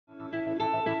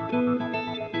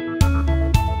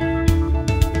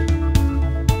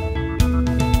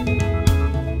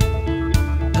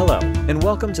and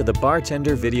welcome to the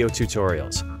BarTender video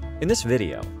tutorials. In this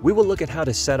video, we will look at how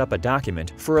to set up a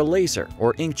document for a laser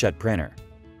or inkjet printer.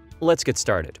 Let's get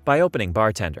started by opening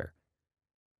BarTender.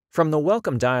 From the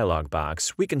Welcome dialog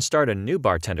box, we can start a new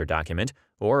BarTender document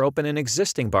or open an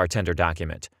existing BarTender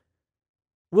document.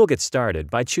 We'll get started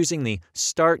by choosing the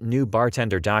Start New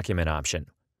BarTender Document option.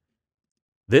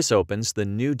 This opens the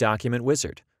New Document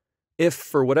wizard. If,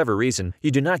 for whatever reason,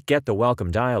 you do not get the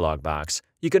Welcome dialog box,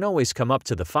 you can always come up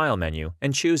to the File menu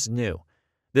and choose New.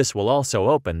 This will also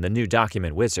open the New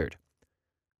Document wizard.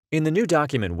 In the New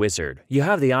Document wizard, you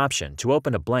have the option to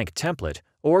open a blank template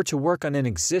or to work on an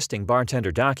existing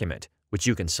BarTender document, which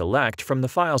you can select from the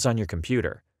files on your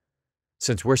computer.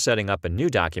 Since we're setting up a new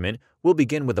document, we'll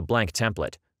begin with a blank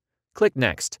template. Click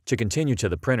Next to continue to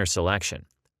the printer selection.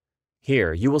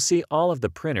 Here, you will see all of the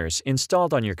printers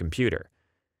installed on your computer.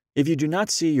 If you do not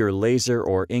see your laser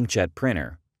or inkjet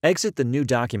printer, exit the New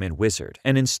Document wizard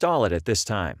and install it at this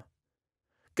time.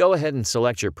 Go ahead and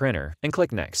select your printer and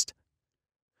click Next.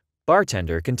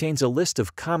 BarTender contains a list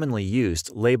of commonly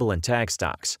used label and tag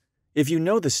stocks. If you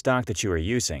know the stock that you are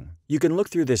using, you can look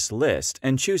through this list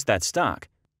and choose that stock.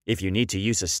 If you need to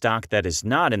use a stock that is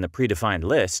not in the predefined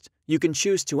list, you can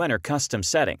choose to enter custom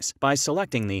settings by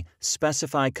selecting the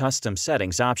Specify Custom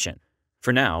Settings option.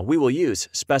 For now, we will use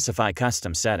Specify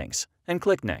Custom Settings and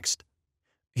click Next.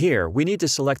 Here, we need to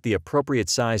select the appropriate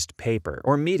sized paper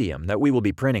or medium that we will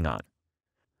be printing on.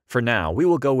 For now, we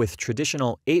will go with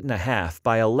traditional 8.5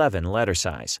 by 11 letter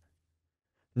size.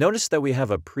 Notice that we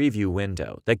have a preview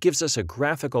window that gives us a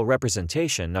graphical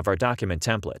representation of our document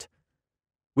template.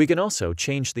 We can also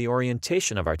change the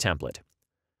orientation of our template.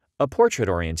 A portrait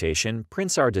orientation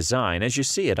prints our design as you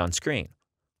see it on screen.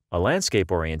 A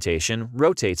landscape orientation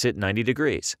rotates it 90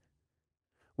 degrees.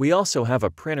 We also have a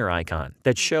printer icon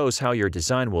that shows how your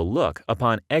design will look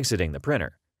upon exiting the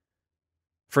printer.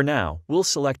 For now, we'll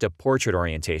select a portrait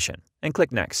orientation and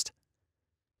click Next.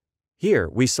 Here,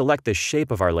 we select the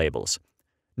shape of our labels.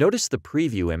 Notice the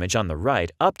preview image on the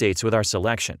right updates with our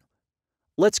selection.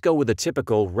 Let's go with a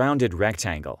typical rounded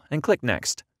rectangle and click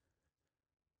Next.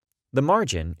 The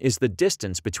margin is the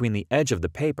distance between the edge of the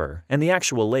paper and the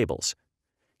actual labels.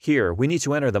 Here, we need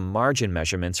to enter the margin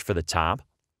measurements for the top,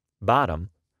 bottom,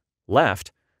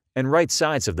 left, and right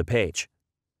sides of the page.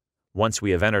 Once we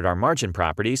have entered our margin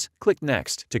properties, click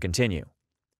Next to continue.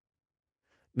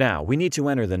 Now, we need to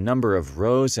enter the number of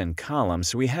rows and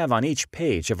columns we have on each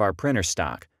page of our printer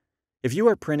stock. If you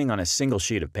are printing on a single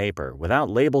sheet of paper without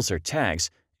labels or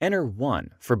tags, enter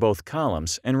 1 for both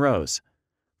columns and rows.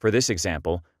 For this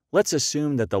example, let's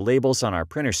assume that the labels on our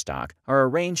printer stock are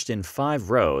arranged in 5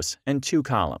 rows and 2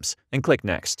 columns, and click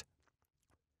Next.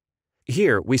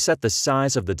 Here, we set the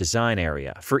size of the design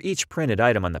area for each printed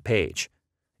item on the page.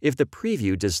 If the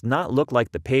preview does not look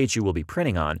like the page you will be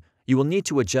printing on, you will need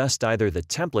to adjust either the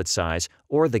template size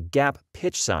or the gap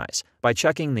pitch size by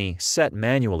checking the Set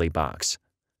Manually box.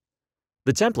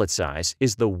 The template size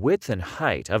is the width and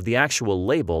height of the actual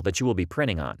label that you will be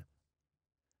printing on.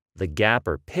 The gap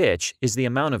or pitch is the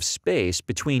amount of space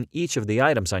between each of the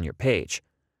items on your page.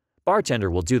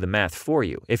 BarTender will do the math for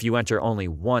you if you enter only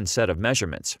one set of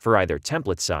measurements for either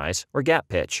template size or gap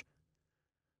pitch.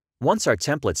 Once our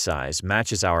template size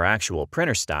matches our actual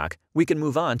printer stock, we can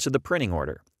move on to the printing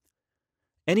order.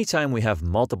 Anytime we have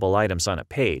multiple items on a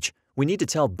page, we need to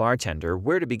tell BarTender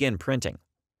where to begin printing.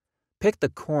 Pick the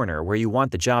corner where you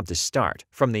want the job to start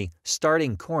from the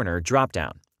Starting Corner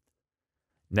dropdown.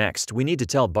 Next, we need to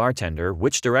tell BarTender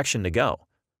which direction to go: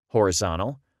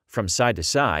 horizontal, from side to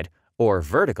side, or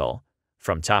vertical,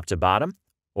 from top to bottom,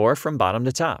 or from bottom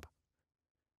to top.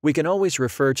 We can always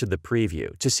refer to the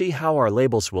preview to see how our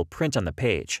labels will print on the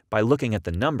page by looking at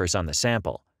the numbers on the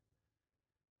sample.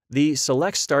 The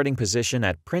Select Starting Position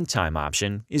at Print Time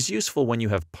option is useful when you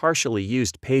have partially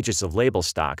used pages of label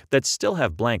stock that still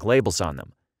have blank labels on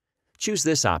them. Choose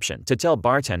this option to tell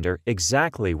BarTender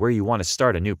exactly where you want to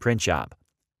start a new print job.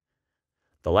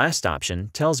 The last option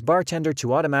tells BarTender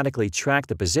to automatically track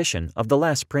the position of the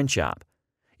last print job.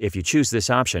 If you choose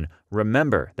this option,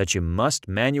 remember that you must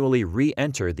manually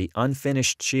re-enter the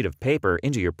unfinished sheet of paper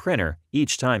into your printer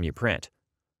each time you print.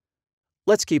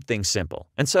 Let's keep things simple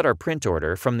and set our print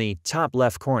order from the top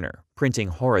left corner, printing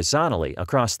horizontally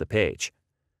across the page.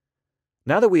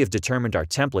 Now that we have determined our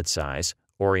template size,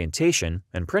 orientation,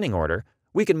 and printing order,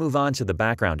 we can move on to the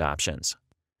background options.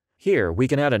 Here, we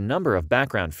can add a number of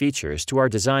background features to our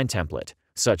design template,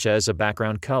 such as a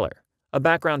background color, a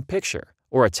background picture,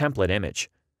 or a template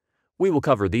image. We will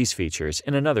cover these features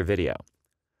in another video.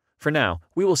 For now,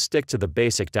 we will stick to the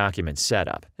basic document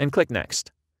setup and click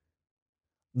Next.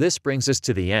 This brings us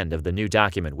to the end of the New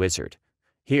Document wizard.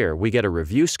 Here, we get a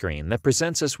review screen that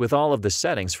presents us with all of the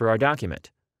settings for our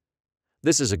document.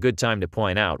 This is a good time to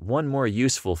point out one more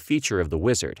useful feature of the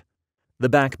wizard, the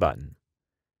back button.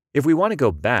 If we want to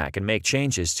go back and make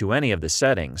changes to any of the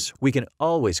settings, we can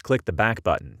always click the back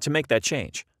button to make that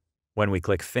change. When we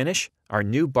click Finish, our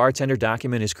new BarTender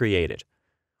document is created.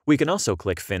 We can also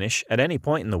click Finish at any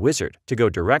point in the wizard to go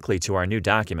directly to our new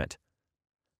document.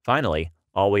 Finally,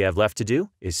 all we have left to do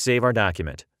is save our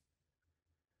document.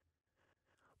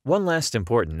 One last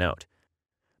important note.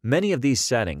 Many of these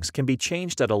settings can be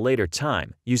changed at a later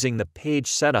time using the Page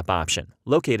Setup option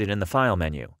located in the File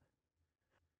menu.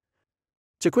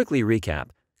 To quickly recap,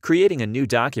 creating a new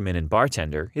document in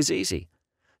BarTender is easy.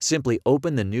 Simply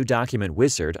open the New Document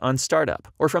wizard on Startup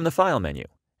or from the File menu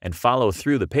and follow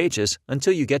through the pages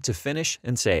until you get to Finish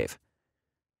and Save.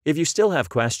 If you still have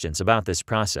questions about this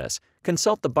process,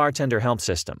 consult the BarTender Help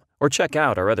System or check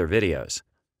out our other videos.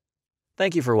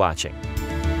 Thank you for watching.